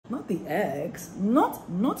not the ex, not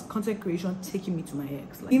content creation taking me to my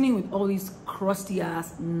ex, like dealing with all these crusty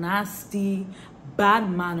ass, nasty,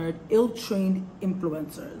 bad-mannered, ill-trained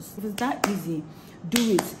influencers. If it's that easy,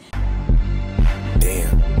 do it.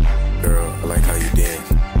 Damn, girl, I like how you dance.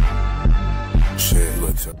 Shit,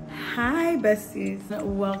 look so. Hi besties,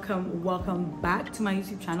 welcome back to my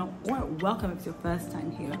YouTube channel, or welcome if it's your first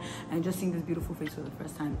time here and just seeing this beautiful face for the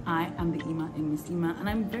first time. I am the Ima and Miss Ima, and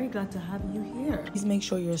I'm very glad to have you here. Please make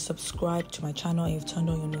sure you're subscribed to my channel and you've turned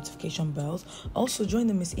on your notification bells. Also join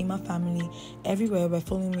the Miss Ima family everywhere by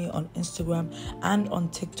following me on Instagram and on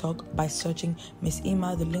TikTok by searching Miss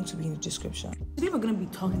Ima. The links will be in the description. Today we're going to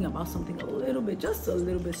be talking about something just a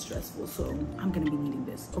little bit stressful, so I'm going to be needing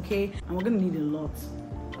this, okay? And we're going to need a lot.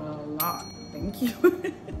 Thank you.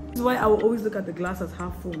 This is why I will always look at the glass as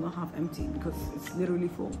half full, not half empty, because it's literally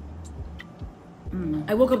full.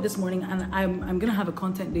 I woke up this morning and I'm gonna have a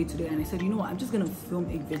content day today, and I said, you know what, I'm just gonna film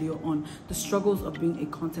a video on the struggles of being a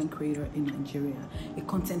content creator in Nigeria, a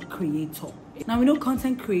content creator. Now we know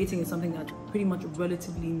content creating is something that's pretty much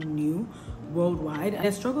relatively new worldwide, and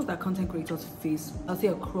the struggles that content creators face, I'll say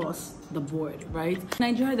across the board, right? In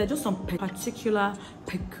Nigeria, there are just some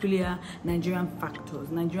peculiar Nigerian factors,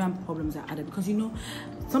 Nigerian problems that are added, because you know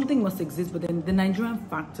something must exist, but then the Nigerian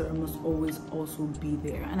factor must always also be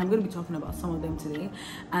there. And I'm going to be talking about some of them today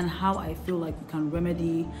and how I feel like you can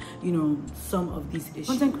remedy, you know, some of these issues.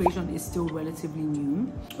 Content creation is still relatively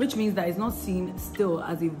new, which means that it's not seen still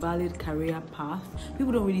as a valid career path.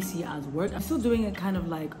 People don't really see it as work. I'm still doing it kind of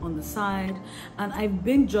like on the side, and I've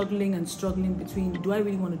been juggling and struggling between, do I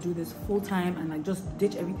really want to do this full-time and like just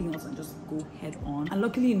ditch everything else and just go head on? And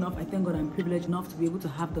luckily enough, I thank God I'm privileged enough to be able to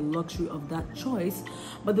have the luxury of that choice.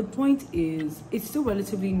 But the point is, it's still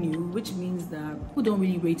relatively new, which means that people don't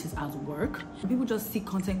really rate it as work. People just see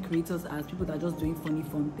content creators as people that are just doing funny,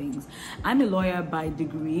 fun things. I'm a lawyer by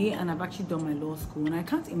degree, and I've actually done my law school, and I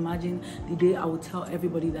can't imagine the day I will tell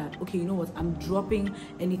everybody that, okay, you know what, I'm dropping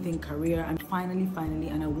anything career, I'm finally,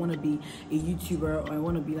 and I want to be a YouTuber, or I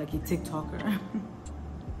want to be like a TikToker.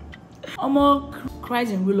 Almost cries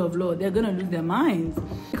in rule of law, they're gonna lose their minds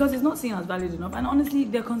because it's not seen as valid enough. And honestly,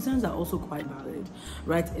 their concerns are also quite valid,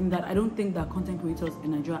 right? In that I don't think that content creators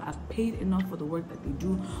in Nigeria are paid enough for the work that they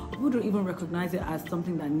do, or people don't even recognize it as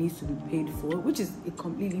something that needs to be paid for, which is a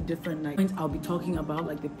completely different point I'll be talking about,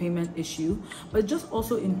 like the payment issue, but just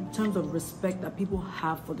also in terms of respect that people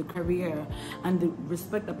have for the career, and the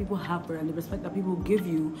respect that people have for it, and the respect that people give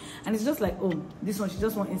you. And it's just like, oh, this one, she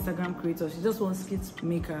just wants Instagram creator, she just wants skits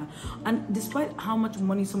maker. And despite how much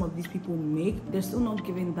money some of these people make, they're still not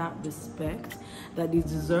given that respect that they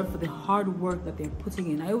deserve for the hard work that they're putting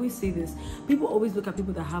in. I always say this, people always look at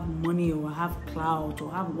people that have money or have clout or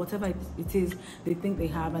have whatever it is they think they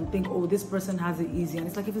have and think, oh, this person has it easy. And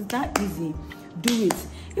it's like, if it's that easy, do it.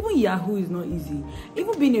 Even Yahoo is not easy.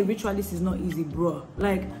 Even being a ritualist is not easy, bro.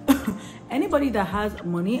 Like, anybody that has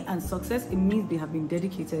money and success, it means they have been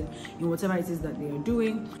dedicated in whatever it is that they are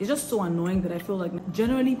doing. It's just so annoying that I feel like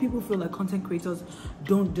generally people feel like content creators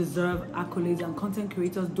don't deserve accolades, and content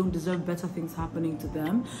creators don't deserve better things happening to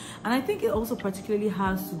them. And I think it also particularly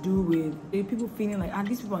has to do with people feeling like, ah,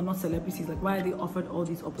 these people are not celebrities, like why are they offered all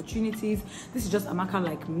these opportunities? This is just Amaka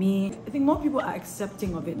like me. I think more people are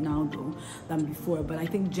accepting of it now though than before, but I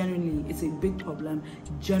think generally it's a big problem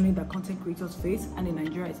generally that content creators face, and in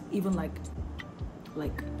Nigeria it's even like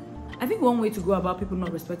I think one way to go about people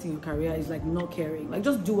not respecting your career is like not caring. Like,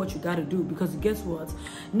 just do what you gotta do, because guess what?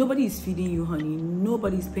 Nobody is feeding you, honey.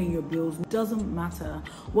 Nobody's paying your bills. It doesn't matter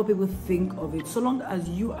what people think of it, so long as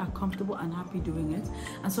you are comfortable and happy doing it,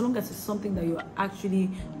 and so long as it's something that you're actually,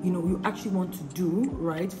 you actually want to do,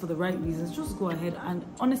 right, for the right reasons, just go ahead. And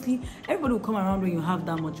honestly, everybody will come around when you have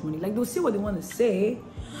that much money. Like, they'll say what they want to say,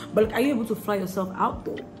 but like, are you able to fly yourself out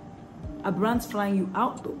though? Are brands flying you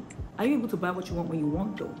out though? Are you able to buy what you want when you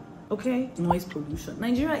want though? Okay, noise pollution.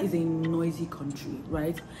 Nigeria is a noisy country,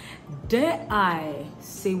 right? Dare I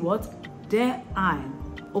say what? Dare I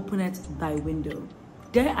open it thy window?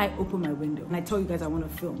 Dare I open my window and I tell you guys I want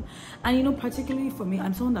to film? And you know, particularly for me,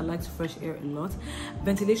 I'm someone that likes fresh air a lot.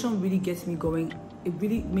 Ventilation really gets me going. It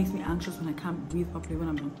really makes me anxious when I can't breathe properly, when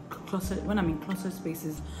I'm in clustered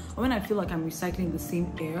spaces, or when I feel like I'm recycling the same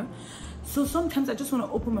air. So sometimes I just want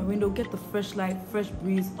to open my window, get the fresh light, fresh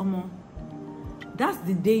breeze. that's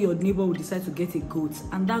the day your neighbor will decide to get a goat,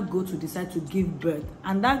 and that goat will decide to give birth,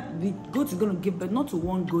 and that the goat is going to give birth not to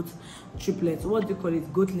one goat triplets, what they call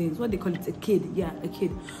it, goatlings, what they call it, a kid, yeah, a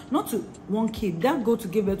kid, not to one kid. That goat to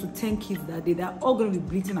give birth to 10 kids that day. They're all going to be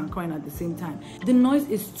bleating and crying at the same time. The noise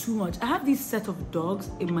is too much. I have this set of dogs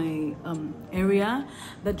in my area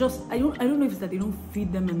that just I don't know if it's that they don't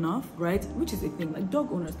feed them enough, right? Which is a thing. Like,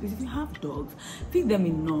 dog owners, please, if you have dogs, feed them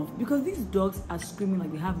enough, because these dogs are screaming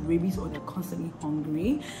like they have rabies or they're constantly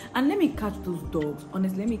hungry. And let me catch those dogs.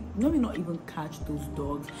 Honestly, let me not even catch those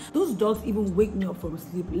dogs. Those dogs even wake me up from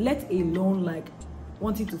sleep, let alone like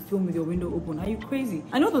wanting to film with your window open. Are you crazy?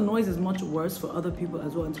 I know the noise is much worse for other people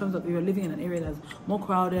as well, in terms of if you're living in an area that's more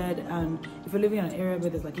crowded, and if you're living in an area where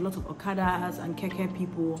there's like a lot of okadas and keke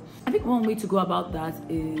people. I think one way to go about that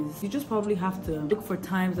is you just probably have to look for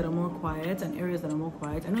times that are more quiet and areas that are more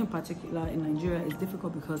quiet. I know in particular in Nigeria it's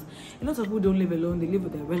difficult because a lot of people don't live alone, they live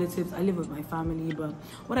with their relatives. I live with my family, but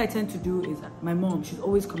what I tend to do is my mom, she's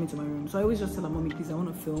always coming to my room, so I always just tell her, mommy, please, I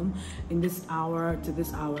want to film in this hour to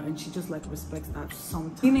this hour, and she just like respects that.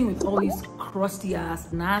 Dealing with all these crusty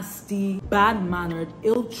ass, nasty, bad-mannered,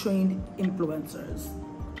 ill-trained influencers.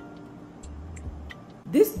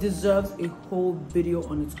 This deserves a whole video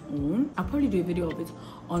on its own. I'll probably do a video of it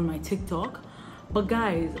on my TikTok. But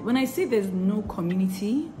guys, when I say there's no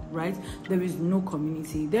community, right, there is no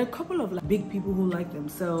community. There are a couple of like big people who like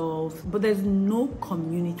themselves, but there's no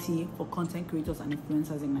community for content creators and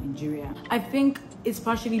influencers in Nigeria. I think it's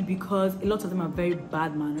partially because a lot of them are very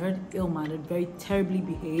bad-mannered, ill-mannered, very terribly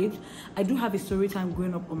behaved. I do have a story time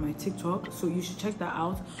going up on my TikTok, so you should check that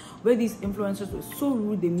out, where these influencers were so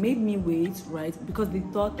rude, they made me wait, right, because they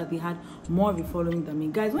thought that they had more of a following than me.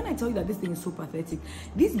 Guys, when I tell you that this thing is so pathetic,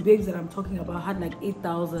 these babes that I'm talking about had like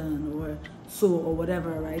 8,000 or so or whatever,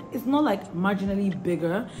 right? It's not like marginally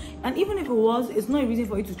bigger, and even if it was, it's not a reason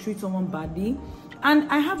for you to treat someone badly. And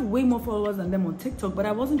I have way more followers than them on TikTok, but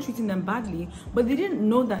I wasn't treating them badly, but they didn't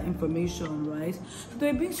know that information, right? So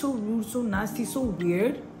they're being so rude, so nasty, so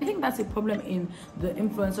weird. I think that's a problem in the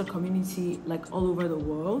influencer community, like all over the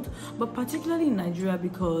world, but particularly in Nigeria,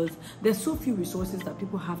 because there's so few resources that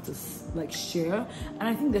people have to like share. And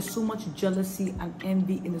I think there's so much jealousy and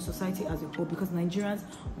envy in the society as a whole, because Nigerians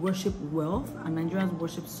worship wealth and Nigerians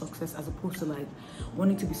worship success as opposed to like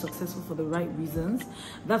wanting to be successful for the right reasons.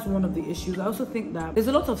 That's one of the issues. I also think that there's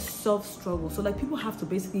a lot of self-struggle, so like people have to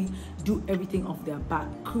basically do everything off their back,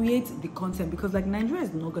 create the content, because like Nigeria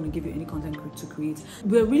is not going to give you any content to create.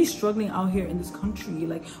 We're really struggling out here in this country.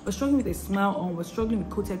 Like, we're struggling with a smile on, we're struggling with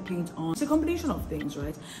coated paint on. It's a combination of things,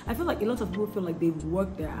 right? I feel like a lot of people feel like they've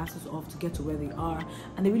worked their asses off to get to where they are,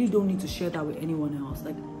 and they really don't need to share that with anyone else.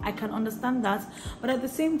 Like, I can understand that, but at the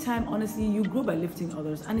same time, honestly, you grow by lifting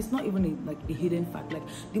others, and it's not even like a hidden fact. Like,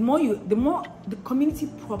 the more the community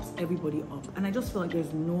props everybody up, and I just feel like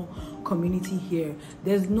there's no community here.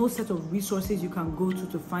 There's no set of resources you can go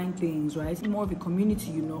to find things, right? More of a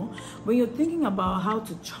community, you know. When you're thinking about how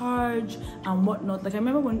to charge and whatnot, like I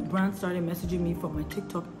remember when brands started messaging me from my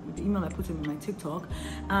TikTok, the email I put in my TikTok,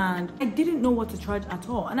 and I didn't know what to charge at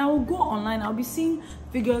all. And I will go online, I'll be seeing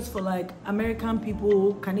figures for like American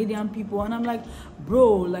people, Canadian people, and I'm like,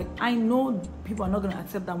 bro, like I know people are not going to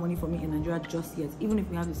accept that money from me in Nigeria just yet, even if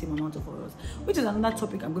we have the same amount of followers, which is another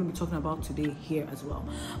topic I'm going to be talking about today here as well.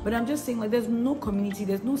 But I'm just saying, like, there's no community,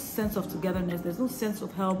 there's no sense of togetherness, there's no sense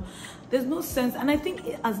of help, there's no sense. And I think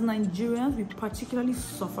as Nigerians, we particularly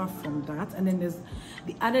suffer from that. And then there's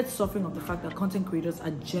the added suffering of the fact that content creators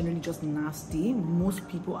are generally just nasty. Most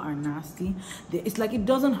people are nasty. It's like it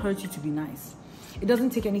doesn't hurt you to be nice. It doesn't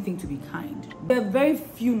take anything to be kind. There are very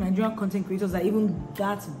few Nigerian content creators that are even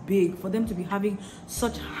that big for them to be having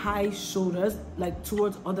such high shoulders like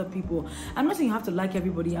towards other people. I'm not saying you have to like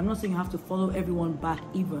everybody. I'm not saying you have to follow everyone back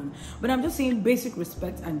even. But I'm just saying basic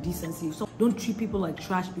respect and decency. So don't treat people like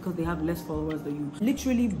trash because they have less followers than you.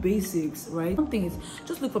 Literally basics, right? One thing is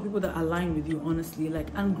just look for people that align with you, honestly, like,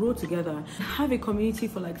 and grow together. Have a community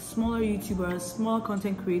for like smaller YouTubers, smaller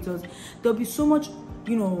content creators. There'll be so much,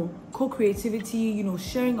 you know, co-creativity, you know,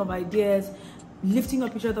 sharing of ideas, lifting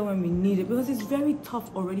up each other when we need it, because it's very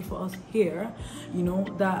tough already for us here, you know,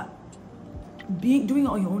 that doing it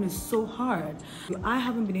on your own is so hard. I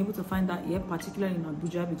haven't been able to find that yet, particularly in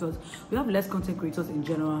Abuja, because we have less content creators in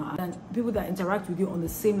general and people that interact with you on the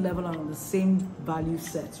same level and on the same value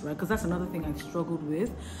sets, right? Because that's another thing I've struggled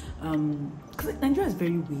with. Because Nigeria is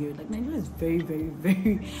very weird. Like, Nigeria is very, very,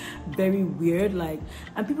 very, very weird. Like,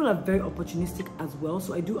 and people are very opportunistic as well.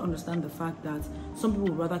 So I do understand the fact that some people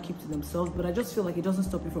would rather keep to themselves, but I just feel like it doesn't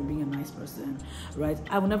stop you from being a nice person, right?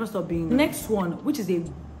 I will never stop being. The next one, which is a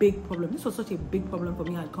big problem. This was such a big problem for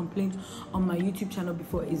me. I had complained on my YouTube channel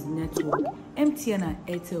before is network. MTN and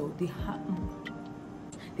Airtel,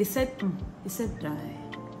 they said die.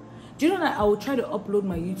 Do you know that I would try to upload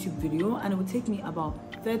my YouTube video and it would take me about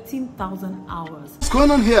 13,000 hours? What's going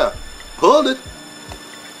on here? Hold it.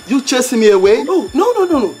 You chasing me away? Oh,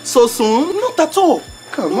 no. So soon? Not at all.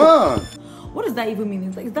 Come on. What does that even mean?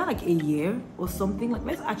 It's like, is that like a year or something? Like,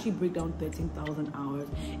 let's actually break down 13,000 hours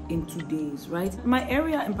in 2 days, right? My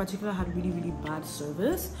area in particular had really, really bad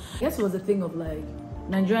service. I guess it was a thing of like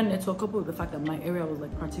Nigerian network coupled with the fact that my area was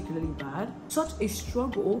like particularly bad. Such a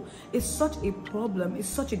struggle, it's such a problem, it's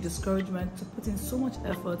such a discouragement to put in so much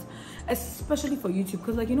effort, especially for YouTube,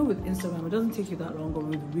 because like, you know, with Instagram, it doesn't take you that long, or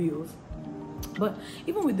with Reels. But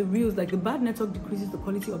even with the Reels, like the bad network decreases the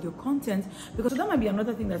quality of your content, because that might be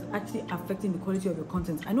another thing that's actually affecting the quality of your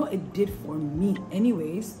content. I know it did for me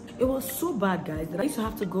anyways. It was so bad, guys, that I used to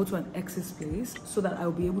have to go to an ex's place so that I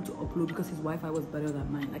would be able to upload because his Wi-Fi was better than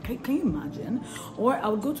mine. Like, can you imagine? Or I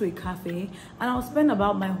would go to a cafe and I'll spend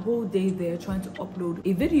about my whole day there trying to upload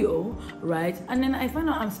a video, right? And then I find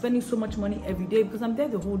out I'm spending so much money every day because I'm there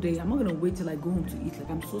the whole day. I'm not gonna wait till I go home to eat. Like,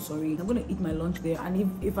 I'm so sorry. I'm gonna eat my lunch there,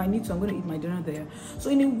 and if I need to, I'm gonna eat my dinner there. So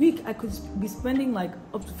in a week I could be spending like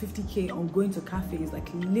up to 50k on going to cafes, like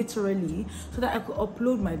literally, so that I could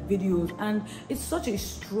upload my videos. And it's such a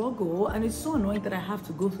struggle, and it's so annoying that I have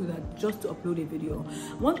to go through that just to upload a video.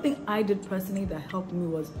 One thing I did personally that helped me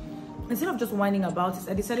was, instead of just whining about it,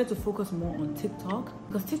 I decided to focus more on TikTok,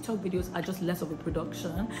 because TikTok videos are just less of a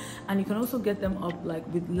production, and you can also get them up like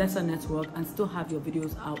with lesser network and still have your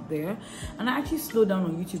videos out there. And I actually slowed down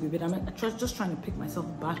on YouTube a bit. I'm just trying to pick myself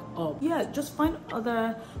back up. Yeah, just find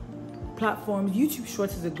other platforms. YouTube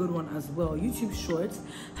Shorts is a good one as well. YouTube Shorts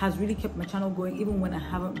has really kept my channel going even when I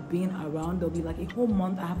haven't been around. There'll be like a whole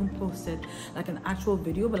month I haven't posted like an actual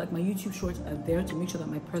video, but like my YouTube Shorts are there to make sure that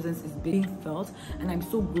my presence is being felt and I'm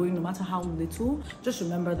still growing no matter how little. Just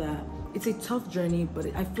remember that it's a tough journey, but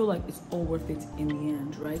I feel like it's all worth it in the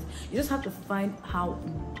end, right? You just have to find how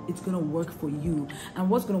it's gonna work for you, and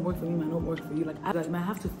what's gonna work for me might not work for you. Like I might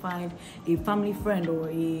have to find a family friend or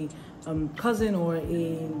a cousin or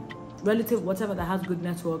a relative, whatever, that has good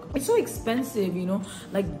network. It's so expensive, you know,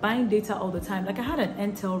 like buying data all the time. Like I had an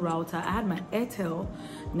Intel router, I had my Airtel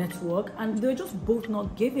network, and they were just both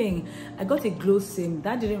not giving. I got a Glow SIM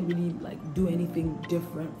that didn't really like do anything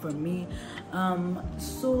different for me.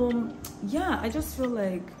 So yeah, I just feel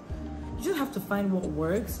like you just have to find what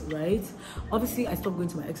works, right? Obviously I stopped going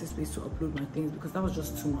to my ex's place to upload my things because that was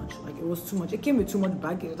just too much. Like it was too much. It came with too much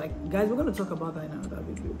baggage. Like, guys, we're gonna talk about that in another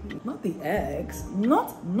video, please. Not the ex,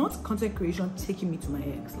 not content creation taking me to my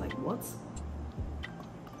ex. Like what?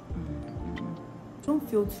 Don't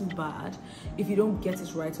feel too bad if you don't get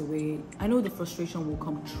it right away. I know the frustration will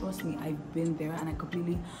come. Trust me, I've been there and I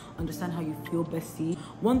completely understand how you feel, bestie.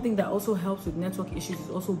 One thing that also helps with network issues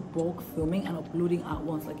is also bulk filming and uploading at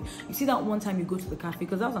once. Like you see that one time you go to the cafe,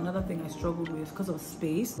 because that was another thing I struggled with because of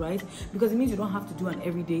space, right? Because it means you don't have to do an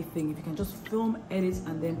everyday thing. If you can just film, edit,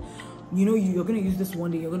 and then you know you're going to use this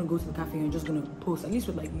one day, you're going to go to the cafe and you're just going to post. At least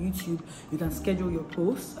with like YouTube, you can schedule your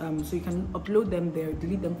posts, so you can upload them there,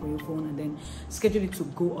 delete them from your phone, and then schedule it to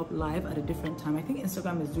go up live at a different time. I think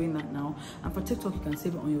Instagram is doing that now, and for TikTok you can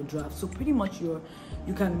save it on your draft. So pretty much you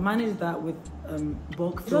can manage that with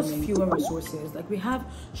bulk filming. Just fewer resources. Like we have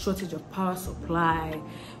shortage of power supply,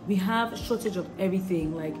 we have shortage of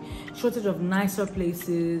everything, like shortage of nicer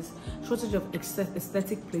places, shortage of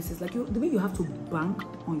aesthetic places. Like the way you have to bank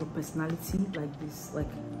on your personality like this, like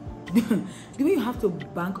the way you have to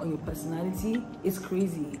bank on your personality is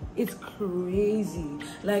crazy. It's crazy.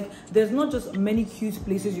 Like there's not just many cute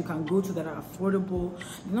places you can go to that are affordable.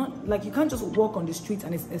 Not like you can't just walk on the streets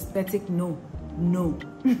and it's aesthetic. No.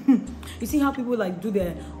 You see how people like do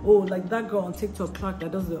their, oh, like that girl on TikTok, Clark,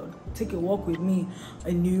 that does the take a walk with me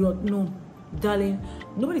in New York. No, darling,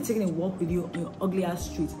 nobody's taking a walk with you on your ugly ass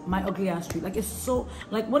street, my ugly ass street. Like it's so,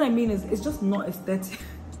 like what I mean is it's just not aesthetic.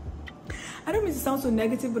 I don't mean to sound so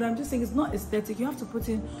negative, but I'm just saying it's not aesthetic. You have to put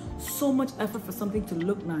in so much effort for something to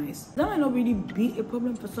look nice. That might not really be a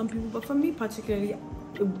problem for some people, but for me particularly,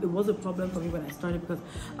 it was a problem for me when I started because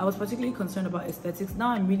I was particularly concerned about aesthetics. Now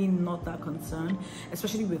I'm really not that concerned,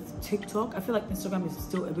 especially with TikTok. I feel like Instagram is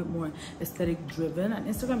still a bit more aesthetic driven, and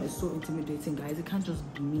Instagram is so intimidating, guys. It can't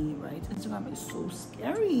just be me, right? Instagram is so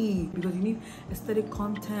scary because you need aesthetic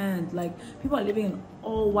content. Like people are living in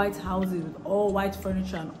all white houses with all white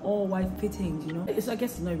furniture and all white fittings, you know. So I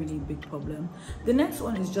guess it's not really a big problem. The next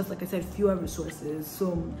one is just, like I said, fewer resources.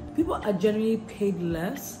 So people are generally paid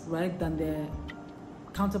less, right, than their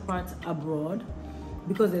counterparts abroad.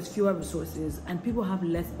 because there's fewer resources and people have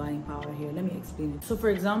less buying power here. Let me explain it. So for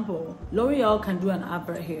example, L'Oreal can do an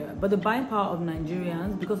advert here, but the buying power of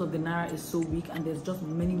Nigerians, because of the naira, is so weak and there's just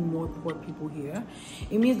many more poor people here.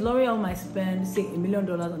 It means L'Oreal might spend, say, $1 million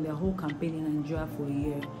on their whole campaign in Nigeria for a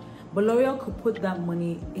year. But L'Oreal could put that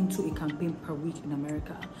money into a campaign per week in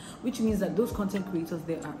America, which means that those content creators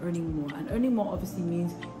there are earning more. And earning more obviously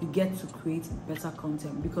means you get to create better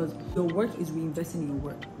content because your work is reinvesting in your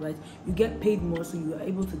work, right? You get paid more, so you are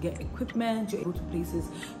able to get equipment, you're able to places,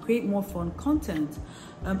 create more fun content.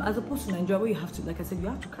 As opposed to Nigeria, where you have to, like I said, you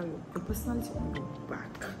have to carry your personality on your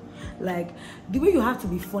back. Like the way you have to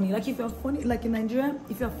be funny. Like if you're funny, like in Nigeria,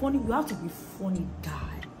 if you're funny, you have to be funny, die.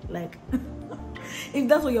 Like if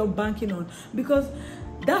that's what you're banking on, because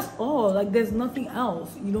that's all. Like there's nothing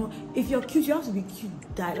else, you know. If you're cute, you have to be cute,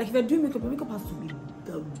 die. Like if you're doing makeup, your makeup has to be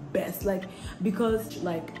the best, like, because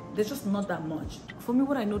like there's just not that much. For me,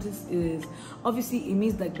 what I noticed is obviously it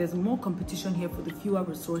means like there's more competition here for the fewer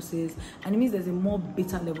resources, and it means there's a more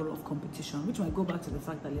bitter level of competition, which might go back to the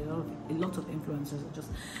fact that a lot of influencers are just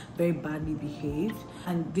very badly behaved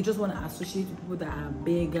and they just want to associate with people that are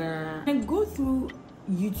bigger. And go through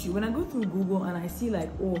YouTube, when I go through Google and I see like,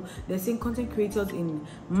 oh, they're saying content creators in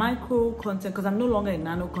micro content, because I'm no longer a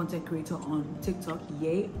nano content creator on TikTok.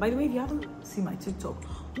 Yay. By the way, if you haven't seen my TikTok,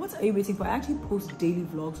 what are you waiting for? I actually post daily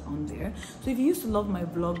vlogs on there. So if you used to love my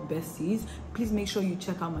vlog besties, please make sure you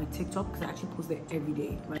check out my TikTok, because I actually post there every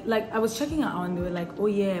day, right? Like I was checking it out and they were like, oh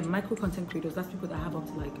yeah, micro content creators, that's people that have up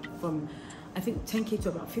to like from I think 10K to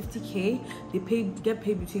about 50K. They get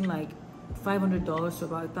paid between like $500 to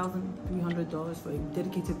about $1,300 for a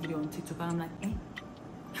dedicated video on TikTok, and I'm like,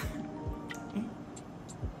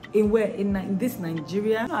 in this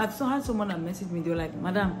Nigeria. I've had someone that messaged me. They were like,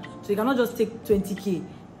 madam, so you cannot just take 20K?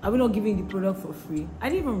 Are we not giving the product for free? I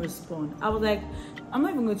didn't even respond. I was like, I'm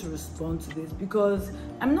not even going to respond to this because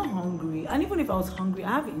I'm not hungry. And even if I was hungry, I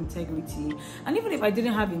have integrity. And even if I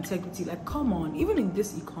didn't have integrity, like, come on, even in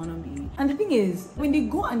this economy. And the thing is, when they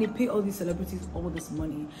go and they pay all these celebrities all this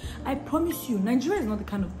money, I promise you, Nigeria is not the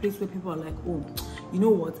kind of place where people are like, oh, you know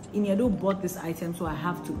what, Ima.au bought this item, so I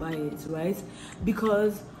have to buy it, right?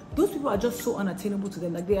 Because those people are just so unattainable to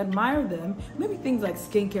them. Like, they admire them. Maybe things like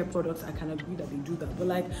skincare products, I can agree that they do that, but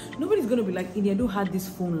like, nobody's gonna be like, Ima.au had this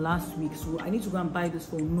phone last week, so I need to go and buy this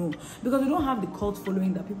phone. No, because we don't have the cult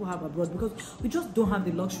following that people have abroad, because we just don't have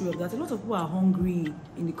the luxury of that. A lot of people are hungry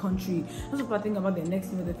in the country. Lots of people are thinking about their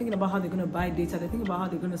next meal. They're thinking about how they're gonna buy data. They're thinking about how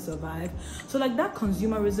they're gonna survive. So like, that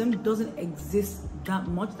consumerism doesn't exist that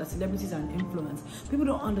much, that celebrities are an influence. People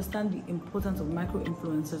don't understand the importance of micro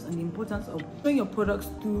influencers and the importance of showing your products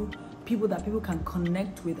to people that people can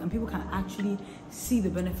connect with and people can actually see the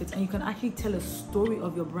benefits, and you can actually tell a story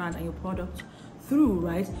of your brand and your product through,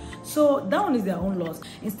 right? So that one is their own loss.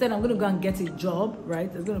 Instead, I'm going to go and get a job,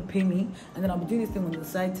 right, that's going to pay me, and then I'll be doing this thing on the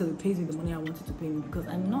side till it pays me the money I wanted to pay me, because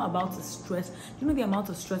I'm not about to stress. Do you know the amount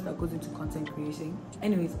of stress that goes into content creation?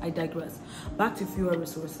 Anyways, I digress. Back to fewer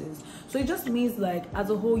resources. So it just means like, as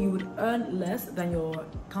a whole, you would earn less than your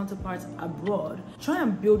counterparts abroad. Try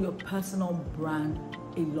and build your personal brand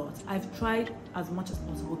a lot. I've tried as much as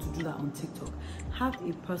possible to do that on TikTok. Have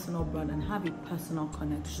a personal brand and have a personal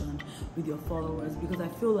connection with your followers, because I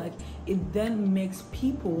feel like it then makes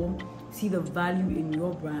people see the value in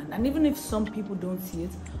your brand. And even if some people don't see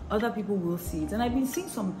it, other people will see it. And I've been seeing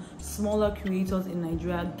some smaller creators in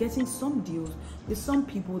Nigeria getting some deals with some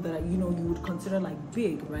people that, you know, you would consider like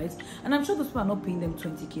big, right? And I'm sure those people are not paying them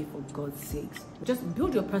 20K, for God's sakes. Just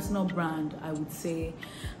build your personal brand, I would say.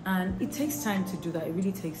 And it takes time to do that. It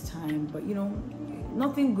really takes time. But you know,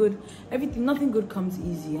 nothing good comes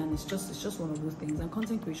easy, and it's just one of those things. And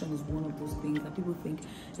content creation is one of those things that people think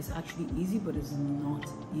is actually easy, but it's not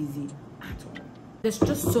easy at all. There's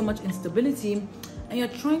just so much instability, and you're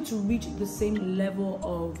trying to reach the same level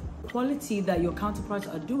of quality that your counterparts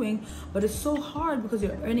are doing, but it's so hard because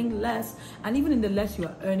you're earning less, and even in the less you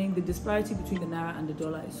are earning, the disparity between the naira and the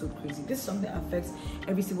dollar is so crazy. This is something that affects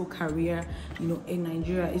every single career, you know, in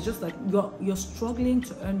Nigeria. It's just like you're struggling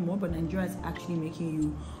to earn more, but Nigeria is actually making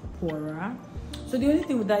you poorer. So the only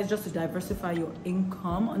thing with that is just to diversify your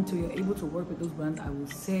income until you're able to work with those brands, I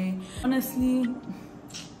would say. Honestly,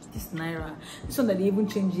 this naira, this one that they even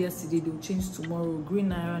changed yesterday, they'll change tomorrow. Green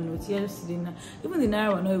naira notes yesterday. Even the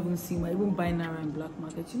naira we're not even seeing. We're even buying naira in black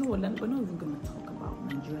market. You know what? We're not even going to talk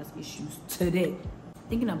about Nigeria's issues today.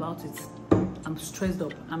 Thinking about it, I'm stressed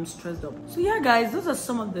up. So yeah, guys, those are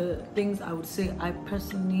some of the things I would say I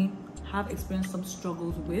personally have experienced some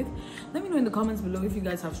struggles with. Let me know in the comments below if you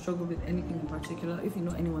guys have struggled with anything in particular, if you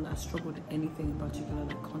know anyone that struggled with anything in particular,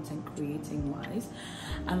 like content creating wise,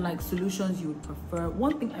 and like solutions you would prefer.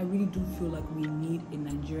 One thing I really do feel like we need in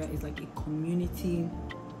Nigeria is like a community.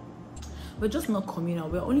 We're just not communal.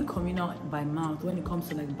 We're only communal by mouth when it comes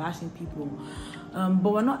to like bashing people,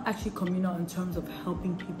 but we're not actually communal in terms of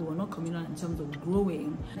helping people. We're not communal in terms of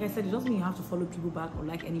growing. Like I said, it doesn't mean you have to follow people back or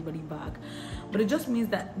like anybody back, but it just means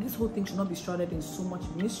that this whole thing should not be shrouded in so much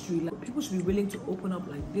mystery. Like, people should be willing to open up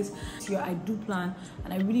like this. Here I do plan,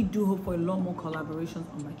 and I really do hope for a lot more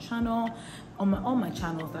collaborations on my channel, on all my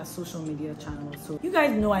channels, that's social media channels. So you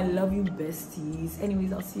guys know I love you, besties.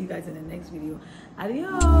 Anyways, I'll see you guys in the next video.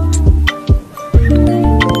 Adios.